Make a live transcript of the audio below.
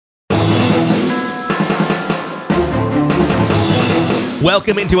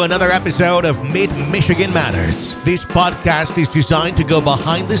Welcome into another episode of Mid-Michigan Matters. This podcast is designed to go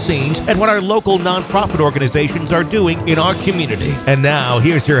behind the scenes at what our local nonprofit organizations are doing in our community. And now,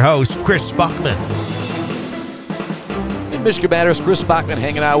 here's your host, Chris Bachman. Mid-Michigan Matters, Chris Bachman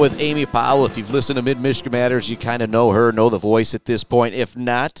hanging out with Amy Powell. If you've listened to Mid-Michigan Matters, you kind of know her, know the voice at this point. If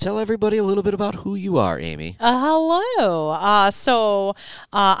not, tell everybody a little bit about who you are, Amy. Hello. So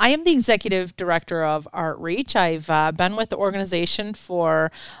I am the executive director of Outreach. I've been with the organization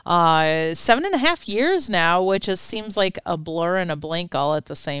for 7.5 years now, which just seems like a blur and a blink all at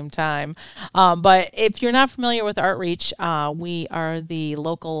the same time. But if you're not familiar with Outreach, we are the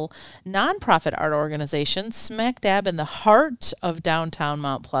local nonprofit art organization smack dab in the heart of downtown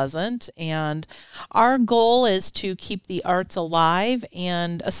Mount Pleasant, and our goal is to keep the arts alive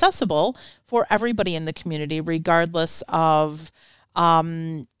and accessible for everybody in the community, regardless of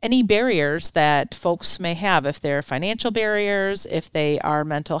any barriers that folks may have. If they're financial barriers, if they are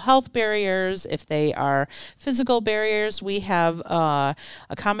mental health barriers, if they are physical barriers, we have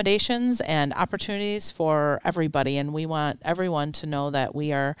accommodations and opportunities for everybody, and we want everyone to know that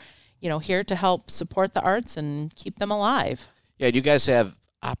we are here to help support the arts and keep them alive. Yeah, you guys have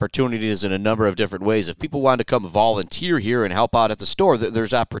opportunities in a number of different ways. If people want to come volunteer here and help out at the store,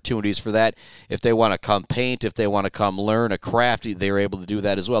 there's opportunities for that. If they want to come paint, if they want to come learn a craft, they're able to do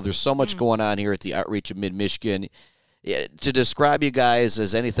that as well. There's so much going on here at the Outreach of Mid-Michigan. To describe you guys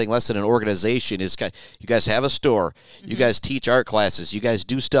as anything less than an organization is you guys have a store, you guys teach art classes, you guys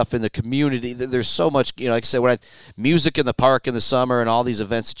do stuff in the community. There's so much, like I said, music in the park in the summer and all these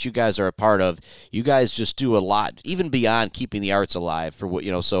events that you guys are a part of. You guys just do a lot, even beyond keeping the arts alive for what,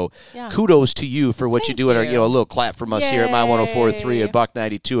 so kudos to you for what you do. And a little clap from us here at My 104.3 and Buck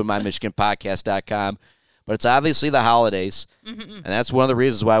 92 and MyMichiganPodcast.com. But it's obviously the holidays, and that's one of the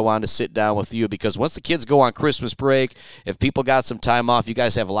reasons why I wanted to sit down with you, because once the kids go on Christmas break, if people got some time off, you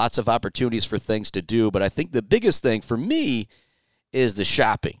guys have lots of opportunities for things to do. But I think the biggest thing for me is the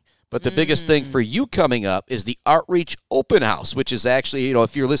shopping. But the biggest thing for you coming up is the Outreach Open House, which is actually,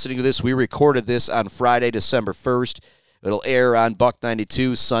 if you're listening to this, we recorded this on Friday, December 1st. It'll air on Buck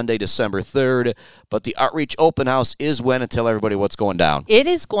 92 Sunday, December 3rd. But the Outreach Open House is when, and tell everybody what's going down. It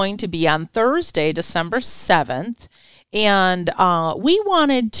is going to be on Thursday, December 7th. And we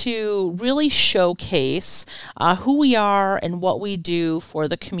wanted to really showcase who we are and what we do for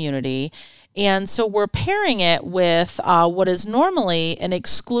the community. And so we're pairing it with what is normally an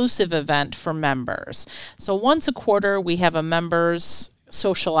exclusive event for members. So once a quarter, we have a members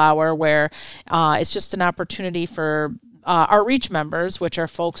social hour where it's just an opportunity for Outreach members, which are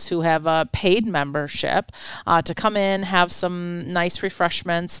folks who have a paid membership, to come in, have some nice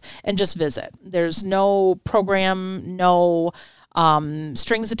refreshments, and just visit. There's no program, no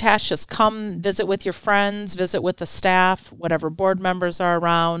strings attached. Just come visit with your friends, visit with the staff, whatever board members are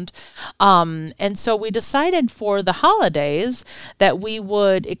around. And so we decided for the holidays that we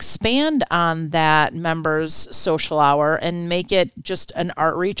would expand on that members social hour and make it just an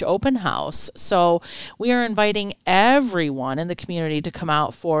Outreach open house. So we are inviting everyone in the community to come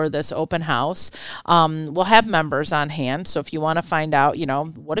out for this open house. We'll have members on hand. So if you want to find out,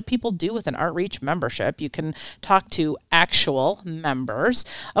 what do people do with an Outreach membership, you can talk to actual members.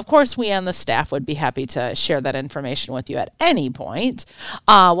 Of course, we on the staff would be happy to share that information with you at any point.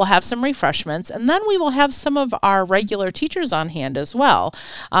 We'll have some refreshments, and then we will have some of our regular teachers on hand as well.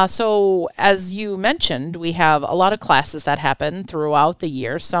 So as you mentioned, we have a lot of classes that happen throughout the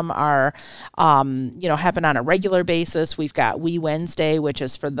year. Some are, happen on a regular basis. We've got Wee Wednesday, which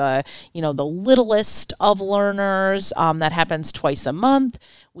is for the littlest of learners. That happens twice a month.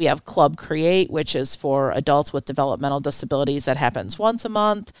 We have Club Create, which is for adults with developmental disabilities. That happens once a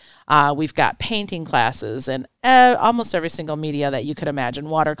month. We've got painting classes and almost every single media that you could imagine: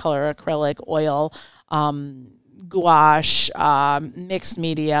 watercolor, acrylic, oil, gouache, mixed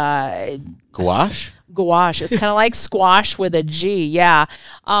media. Gouache? Gouache. It's kind of like squash with a G. Yeah.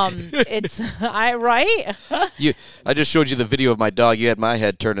 It's right. I just showed you the video of my dog. You had my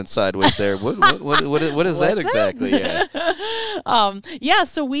head turning sideways there. What is that exactly? Yeah.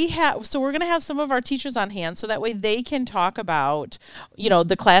 So we're going to have some of our teachers on hand so that way they can talk about,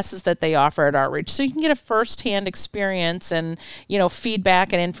 the classes that they offer at Outreach. So you can get a firsthand experience and,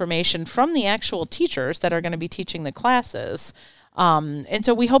 feedback and information from the actual teachers that are going to be teaching the classes. And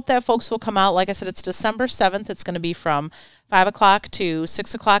so we hope that folks will come out. Like I said, it's December 7th. It's going to be from 5 o'clock to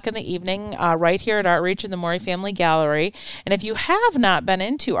 6 o'clock in the evening, right here at Outreach in the Maury Family Gallery. And if you have not been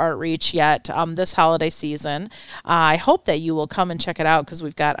into Outreach yet this holiday season, I hope that you will come and check it out, because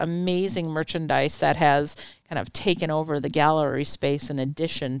we've got amazing merchandise that has kind of taken over the gallery space in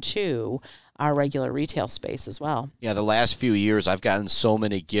addition to our regular retail space as well. Yeah, the last few years I've gotten so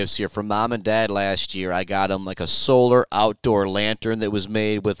many gifts here from Mom and Dad. Last year I got them like a solar outdoor lantern that was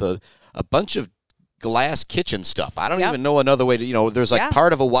made with a bunch of glass kitchen stuff. I don't even know another way to, there's like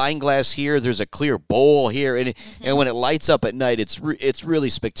part of a wine glass here, there's a clear bowl here, and when it lights up at night, it's really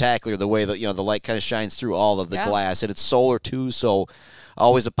spectacular the way that, the light kind of shines through all of the glass, and it's solar too, so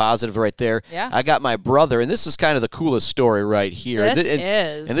always a positive right there. Yeah. I got my brother, and this is kind of the coolest story right here. And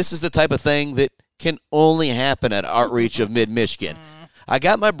this is the type of thing that can only happen at Outreach of Mid-Michigan. I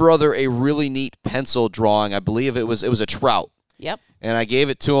got my brother a really neat pencil drawing. I believe it was a trout. Yep. And I gave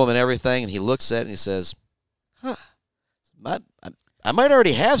it to him and everything, and he looks at it and he says, I might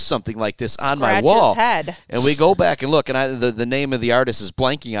already have something like this on my wall. His head. And we go back and look, and the name of the artist is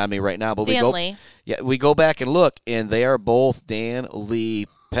blanking on me right now, but Lee. we go back and look, and they are both Dan Lee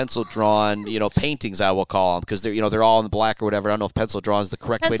pencil drawn, paintings, I will call them, because they're all in black or whatever. I don't know if pencil drawn is the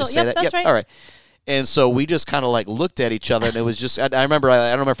correct way to say that. That's right. All right. And so we just kind of like looked at each other, and it was just, I remember, I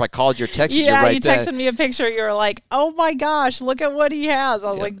don't remember if I called you or texted you right then. Yeah, you texted me a picture. You were like, oh my gosh, look at what he has.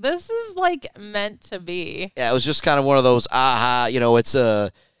 I was like, this is like meant to be. Yeah, it was just kind of one of those, it's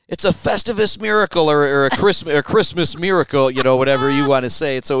a Festivus miracle or a Christmas miracle, whatever you want to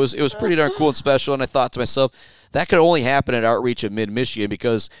say. So it was pretty darn cool and special, and I thought to myself, that could only happen at Outreach of Mid-Michigan,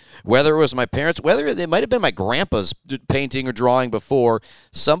 because whether it was my parents, whether it might have been my grandpa's painting or drawing before,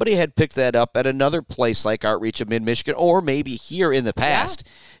 somebody had picked that up at another place like Outreach of Mid-Michigan, or maybe here in the past.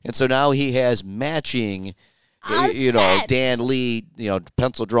 Yeah. And so now he has matching, Dan Lee,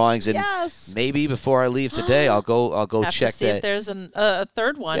 pencil drawings, and maybe before I leave today, I'll go have check to see that. If there's a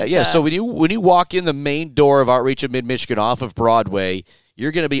third one. Yeah. So when you walk in the main door of Outreach of Mid-Michigan off of Broadway,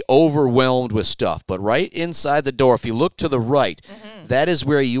 you're going to be overwhelmed with stuff. But right inside the door, if you look to the right, that is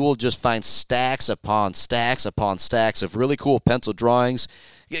where you will just find stacks upon stacks upon stacks of really cool pencil drawings,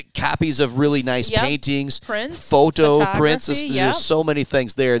 copies of really nice paintings, prints, photo prints. There's so many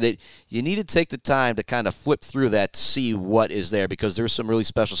things there that you need to take the time to kind of flip through that to see what is there, because there's some really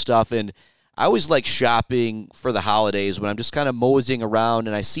special stuff. And I always like shopping for the holidays when I'm just kind of moseying around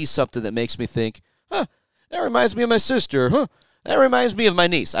and I see something that makes me think, that reminds me of my sister, that reminds me of my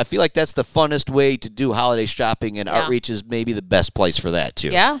niece. I feel like that's the funnest way to do holiday shopping, and Outreach is maybe the best place for that, too.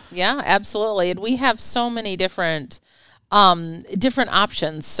 Yeah, absolutely. And we have so many different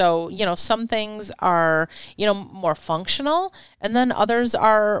options. So, some things are, more functional, and then others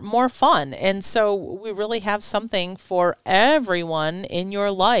are more fun. And so we really have something for everyone in your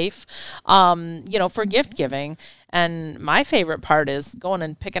life, for gift giving. And my favorite part is going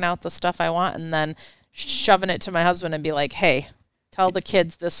and picking out the stuff I want and then shoving it to my husband and be like, hey, tell the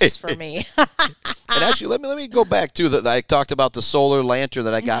kids this is for me. And actually, let me go back to I talked about the solar lantern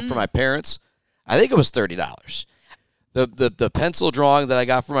that I got for my parents. I think it was $30. The pencil drawing that I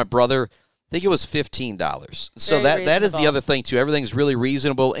got for my brother, I think it was $15. So that is the other thing too. Everything's really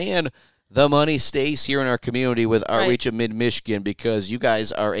reasonable, and the money stays here in our community with Outreach of Mid-Michigan, because you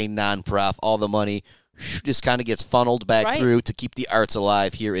guys are a nonprofit. All the money just kind of gets funneled back through to keep the arts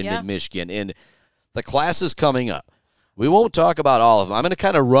alive here in Mid-Michigan. And the classes coming up, we won't talk about all of them. I'm going to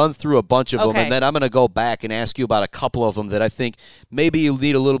kind of run through a bunch of them, and then I'm going to go back and ask you about a couple of them that I think maybe you'll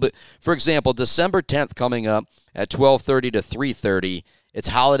need a little bit. For example, December 10th coming up at 12:30 to 3:30. It's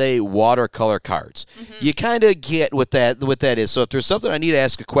holiday watercolor cards. You kind of get what that is. So if there's something I need to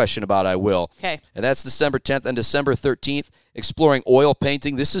ask a question about, I will. Okay. And that's December 10th and December 13th. Exploring oil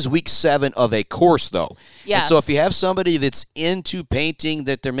painting. This is week 7 of a course, though. Yes. And so if you have somebody that's into painting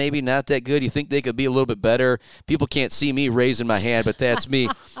that they're maybe not that good, you think they could be a little bit better. People can't see me raising my hand, but that's me.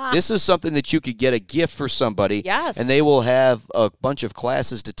 This is something that you could get a gift for somebody. Yes. And they will have a bunch of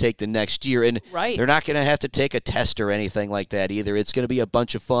classes to take the next year. And right. they're not going to have to take a test or anything like that either. It's going to be a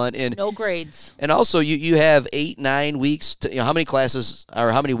bunch of fun. And no grades. And also, you have 8-9 weeks. How many classes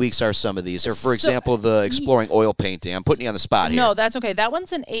or how many weeks are some of these? Or, for example, the exploring oil painting. I'm putting you on the spot here. No, that's okay. That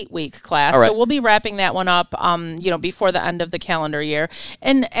one's an 8-week class. All right. So we'll be wrapping that one up, before the end of the calendar year.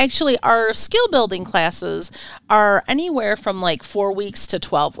 And actually, our skill building classes are anywhere from like 4 weeks to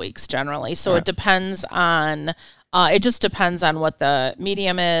 12 weeks generally. So it depends on, it just depends on what the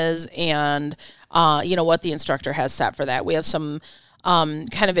medium is and, what the instructor has set for that. We have some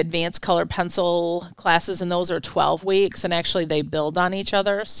kind of advanced color pencil classes, and those are 12 weeks, and actually they build on each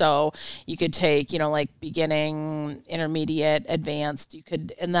other. So you could take, like beginning, intermediate, advanced,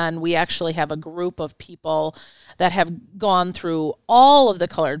 and then we actually have a group of people that have gone through all of the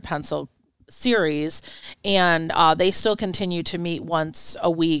colored pencil series, and they still continue to meet once a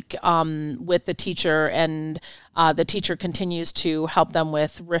week with the teacher, and the teacher continues to help them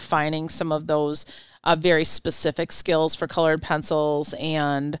with refining some of those very specific skills for colored pencils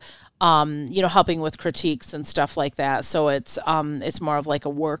and helping with critiques and stuff like that. So it's more of like a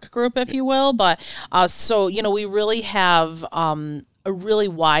work group, if you will. But we really have a really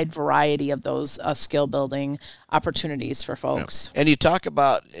wide variety of those skill building opportunities for folks. And you talk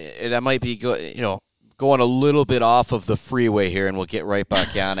about, and I might be going a little bit off of the freeway here, and we'll get right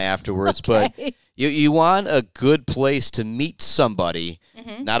back on afterwards. Okay. But you want a good place to meet somebody.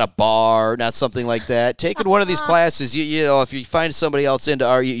 Not a bar, not something like that. Taking one of these classes, if you find somebody else into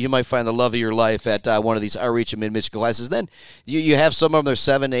art, you might find the love of your life at one of these Outreach and Mid-Michigan classes. Then you have some of them that are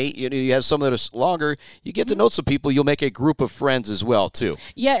 7, 8. You have some that are longer. You get to know some people. You'll make a group of friends as well, too.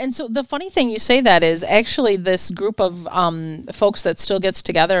 Yeah, and so the funny thing you say that is actually this group of folks that still gets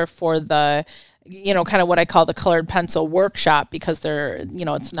together for the, kind of what I call the colored pencil workshop, because they're,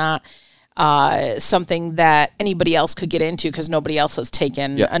 it's not something that anybody else could get into because nobody else has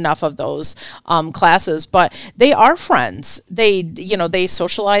taken enough of those classes. But they are friends. They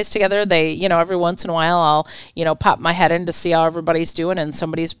socialize together. They, every once in a while I'll, pop my head in to see how everybody's doing, and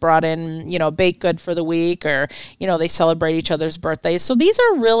somebody's brought in, baked good for the week, or, they celebrate each other's birthdays. So these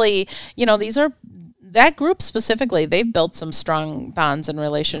are really, that group specifically, they've built some strong bonds and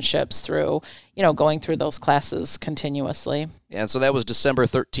relationships through, going through those classes continuously. And so that was December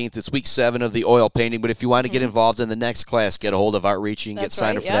 13th. It's week 7 of the oil painting. But if you want to get involved in the next class, get a hold of Outreach. You can get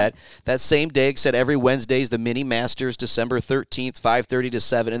signed up for that. That same day, except every Wednesday, is the Mini Masters, December 13th, 5:30 to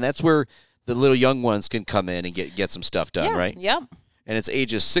 7. And that's where the little young ones can come in and get some stuff done, right? Yep. And it's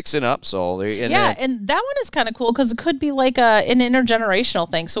ages 6 and up. So and that one is kind of cool because it could be like an intergenerational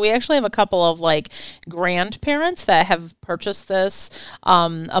thing. So we actually have a couple of like grandparents that have purchased this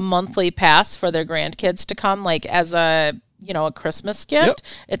a monthly pass for their grandkids to come, like as a Christmas gift. Yep.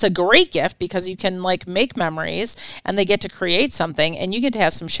 It's a great gift because you can like make memories, and they get to create something, and you get to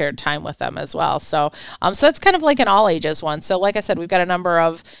have some shared time with them as well. So so that's kind of like an all ages one. So like I said, we've got a number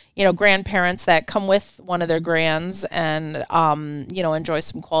of grandparents that come with one of their grands and enjoy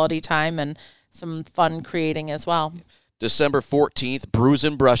some quality time and some fun creating as well. December 14th, Brews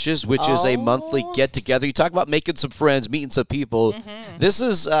and Brushes, which is a monthly get-together. You talk about making some friends, meeting some people. This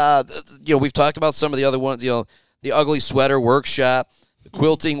is, we've talked about some of the other ones, the Ugly Sweater Workshop, the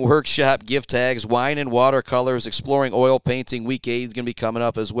Quilting Workshop, gift tags, wine and watercolors, exploring oil painting. Week 8 is going to be coming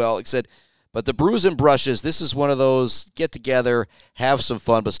up as well. But the Brews and Brushes, this is one of those get together, have some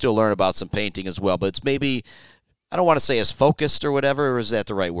fun, but still learn about some painting as well. But it's maybe, I don't want to say as focused or whatever, or is that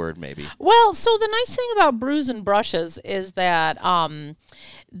the right word maybe? Well, so the nice thing about Brews and Brushes is that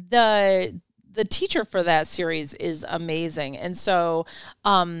the teacher for that series is amazing. And so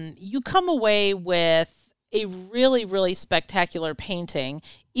you come away with a really, really spectacular painting,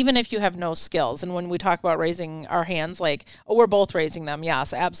 even if you have no skills. And when we talk about raising our hands, we're both raising them.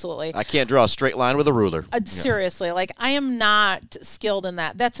 Yes, absolutely. I can't draw a straight line with a ruler. Seriously, I am not skilled in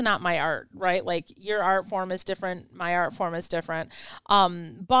that. That's not my art, right? Your art form is different. My art form is different.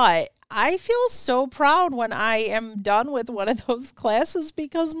 But I feel so proud when I am done with one of those classes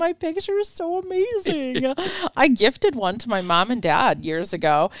because my picture is so amazing. I gifted one to my mom and dad years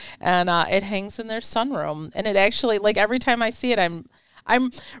ago, and it hangs in their sunroom. And it actually, every time I see it,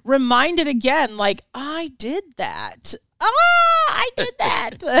 I'm reminded again, I did that. I did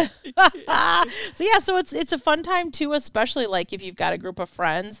that. So it's a fun time too, especially if you've got a group of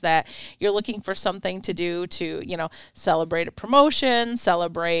friends that you're looking for something to do to, celebrate a promotion,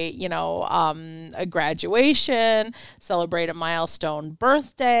 celebrate, a graduation, celebrate a milestone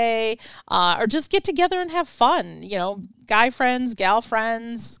birthday, or just get together and have fun, guy friends, gal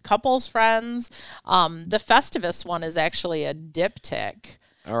friends, couples friends. The Festivus one is actually a diptych.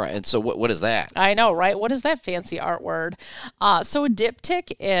 All right, and so what is that? I know, right? What is that fancy art word? So a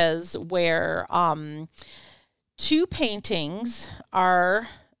diptych is where 2 paintings are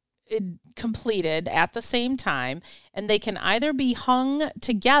completed at the same time, and they can either be hung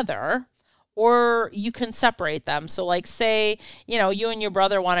together or you can separate them. So say, you and your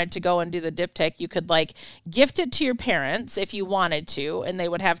brother wanted to go and do the diptych, you could gift it to your parents if you wanted to, and they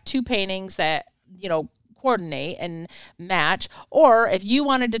would have 2 paintings that, coordinate and match. Or if you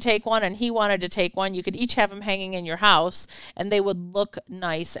wanted to take one and he wanted to take one, you could each have them hanging in your house, and they would look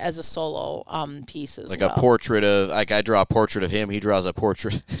nice as a solo piece as well. A portrait of, I draw a portrait of him, he draws a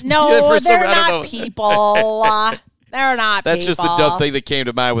portrait. No, they're not people. They're not That's people. Just the dumb thing that came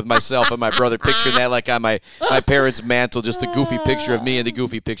to mind with myself and my brother, picturing that on my parents' mantle, just a goofy picture of me and a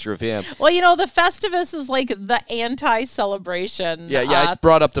goofy picture of him. Well, the Festivus is the anti-celebration. Yeah, I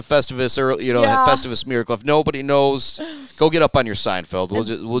brought up the Festivus earlier, Festivus miracle. If nobody knows, go get up on your Seinfeld.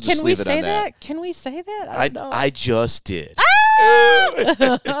 We'll just leave it on that. Can we say that? I just did.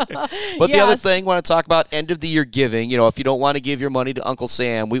 But the other thing I want to talk about, end of the year giving. If you don't want to give your money to Uncle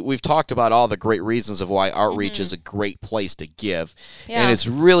Sam, we've talked about all the great reasons of why outreach is a great place to give. Yeah. And it's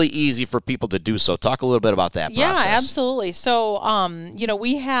really easy for people to do so. Talk a little bit about that process. Yeah, absolutely. So,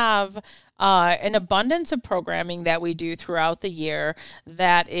 we have an abundance of programming that we do throughout the year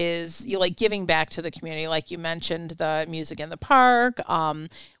that is like giving back to the community. Like you mentioned, the music in the park.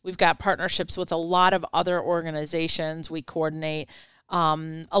 We've got partnerships with a lot of other organizations. We coordinate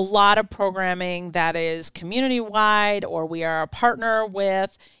a lot of programming that is community-wide, or we are a partner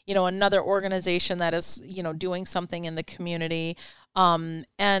with, another organization that is, doing something in the community.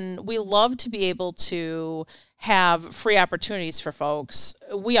 And we love to be able to have free opportunities for folks.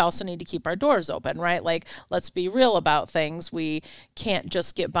 We also need to keep our doors open, right? Like, let's be real about things. We can't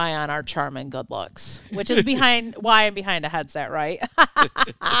just get by on our charm and good looks, which is why I'm behind a headset, right?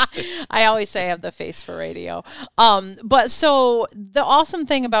 I always say I have the face for radio. But so the awesome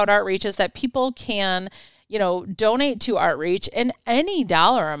thing about Outreach is that people can donate to Outreach in any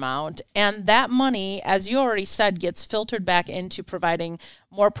dollar amount. And that money, as you already said, gets filtered back into providing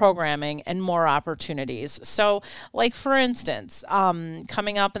more programming and more opportunities. So, like, for instance,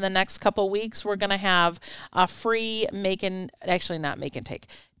 coming up in the next couple weeks, we're going to have a free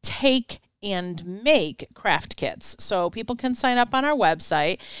take and make craft kits. So people can sign up on our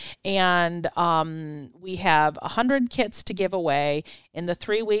website, and we have 100 kits to give away in the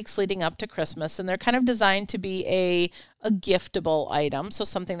 3 weeks leading up to Christmas. And they're kind of designed to be a giftable item. So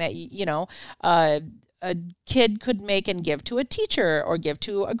something that, a kid could make and give to a teacher or give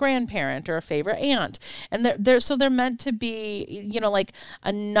to a grandparent or a favorite aunt. And they're meant to be, like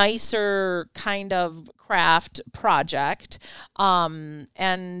a nicer kind of craft project.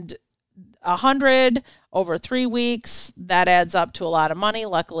 And 100 over 3 weeks, that adds up to a lot of money.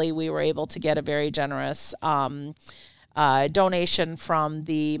 Luckily, we were able to get a very generous donation from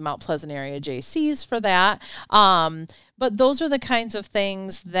the Mount Pleasant area JCs for that. But those are the kinds of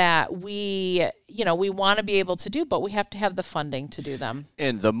things that we want to be able to do, but we have to have the funding to do them.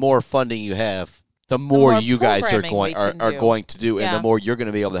 And the more funding you have, the more you guys are going to do, and the more you're going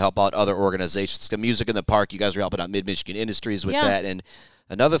to be able to help out other organizations. The Music in the Park, you guys are helping out Mid-Michigan Industries with that. And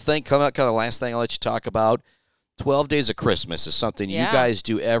another thing, kind of the last thing I'll let you talk about, 12 Days of Christmas is something you guys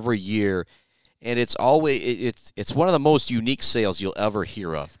do every year. And it's always it's one of the most unique sales you'll ever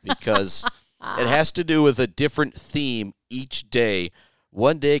hear of, because it has to do with a different theme each day.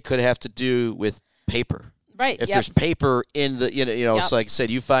 One day could have to do with paper. Right. If there's paper in the, so like I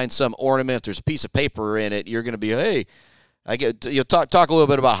said, you find some ornament, if there's a piece of paper in it, you're going to be, hey, talk a little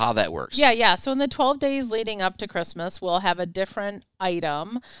bit about how that works. Yeah. So in the 12 days leading up to Christmas, we'll have a different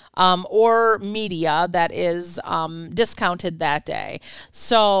item or media that is discounted that day.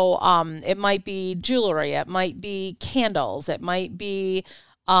 So it might be jewelry, it might be candles, it might be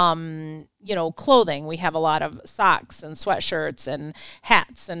clothing. We have a lot of socks and sweatshirts and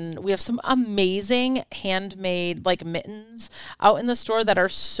hats, and we have some amazing handmade like mittens out in the store that are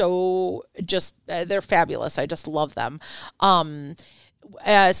so they're fabulous. I just love them.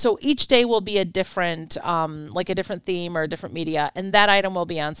 So each day will be a different, like a different theme or a different media, and that item will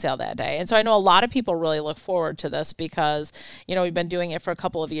be on sale that day. And so I know a lot of people really look forward to this because, we've been doing it for a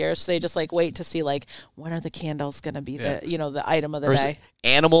couple of years. So they just wait to see when are the candles going to be the item of the day.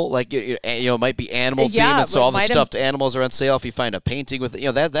 Animal, it might be animal themed, and so all the stuffed animals are on sale. If you find a painting with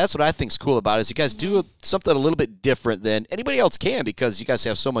that's what I think is cool about it, is you guys do something a little bit different than anybody else can, because you guys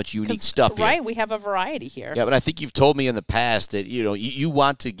have so much unique stuff here. Right, we have a variety here. Yeah, but I think you've told me in the past that you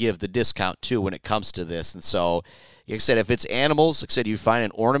want to give the discount too when it comes to this, and so like I said, if it's animals, like I said, you find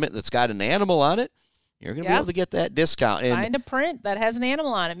an ornament that's got an animal on it, you're going to be able to get that discount. And find a print that has an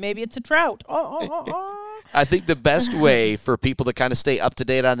animal on it. Maybe it's a trout. I think the best way for people to kind of stay up to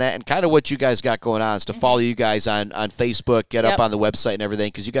date on that and kind of what you guys got going on is to follow you guys on Facebook, get up on the website and everything,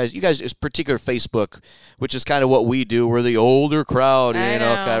 because you guys is particular Facebook, which is kind of what we do. We're the older crowd, kind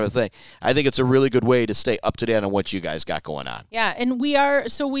of a thing. I think it's a really good way to stay up to date on what you guys got going on. Yeah, and we're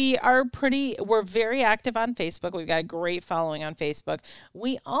very active on Facebook. We've got a great following on Facebook.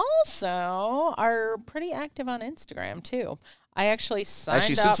 We also are pretty active on Instagram too. I actually signed up.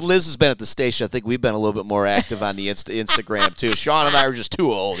 Since Liz has been at the station, I think we've been a little bit more active on the Instagram, too. Sean and I are just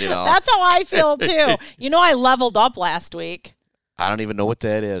too old, That's how I feel, too. I leveled up last week. I don't even know what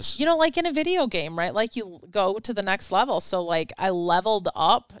that is. Like in a video game, right? Like you go to the next level. So, I leveled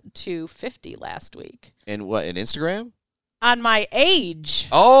up to 50 last week. In what, in Instagram? On my age.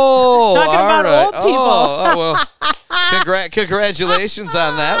 Oh, talking about old people. Well. Congratulations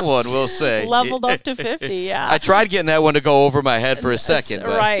on that one, we'll say. Leveled up to 50, yeah. I tried getting that one to go over my head for a second.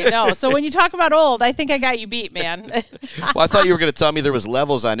 But. Right, no. So when you talk about old, I think I got you beat, man. Well, I thought you were going to tell me there was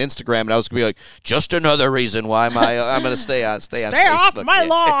levels on Instagram, and I was going to be like, just another reason why I'm going to stay on Facebook. Off my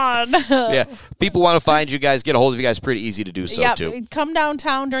lawn. Yeah. People want to find you guys, get a hold of you guys, pretty easy to do so, too. Come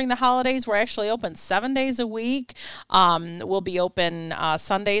downtown during the holidays. We're actually open 7 days a week. We'll be open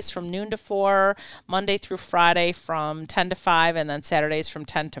Sundays from noon to 4, Monday through Friday from 10 to 5, and then Saturdays from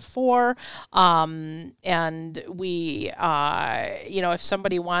 10 to 4. And we, if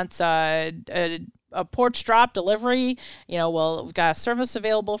somebody wants a porch drop delivery, we've got a service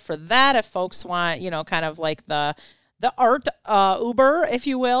available for that. If folks want, kind of like the art Uber, if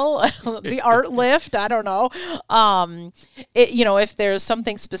you will, the art lift, I don't know. If there's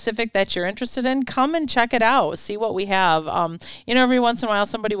something specific that you're interested in, come and check it out. See what we have. Every once in a while,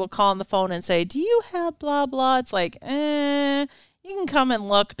 somebody will call on the phone and say, do you have blah, blah? It's like, you can come and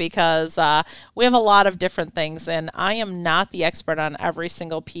look because we have a lot of different things. And I am not the expert on every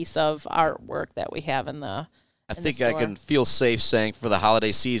single piece of artwork that we have in the I think I can feel safe saying for the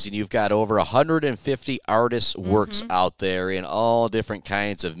holiday season, you've got over 150 artists' works out there in all different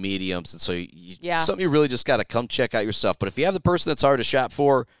kinds of mediums. And so something you really just got to come check out yourself. But if you have the person that's hard to shop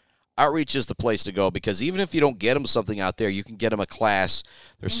for, Outreach is the place to go, because even if you don't get them something out there, you can get them a class.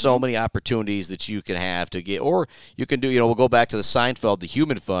 There's so many opportunities that you can have to get, or you can do, we'll go back to the Seinfeld, the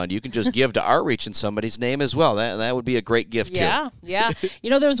Human Fund. You can just give to Outreach in somebody's name as well. That would be a great gift too. Yeah.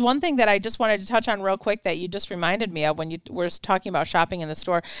 There's one thing that I just wanted to touch on real quick that you just reminded me of when you were talking about shopping in the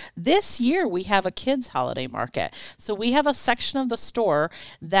store. This year we have a kids holiday market. So we have a section of the store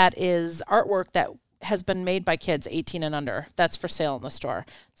that is artwork that has been made by kids 18 and under. That's for sale in the store.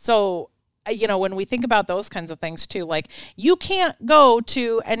 So, when we think about those kinds of things too, like you can't go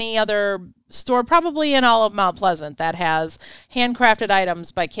to any other store probably in all of Mount Pleasant that has handcrafted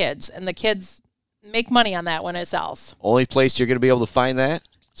items by kids, and the kids make money on that when it sells. Only place you're going to be able to find that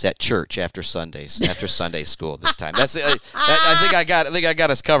is at church after Sunday school this time. That's I think I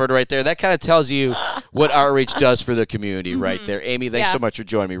got us covered right there. That kind of tells you what Outreach does for the community right there. Amy, thanks so much for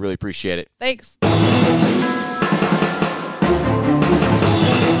joining me. Really appreciate it. Thanks.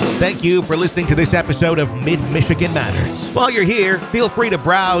 Thank you for listening to this episode of Mid-Michigan Matters. While you're here, feel free to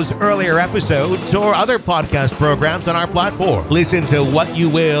browse earlier episodes or other podcast programs on our platform. Listen to what you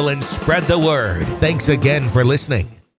will and spread the word. Thanks again for listening.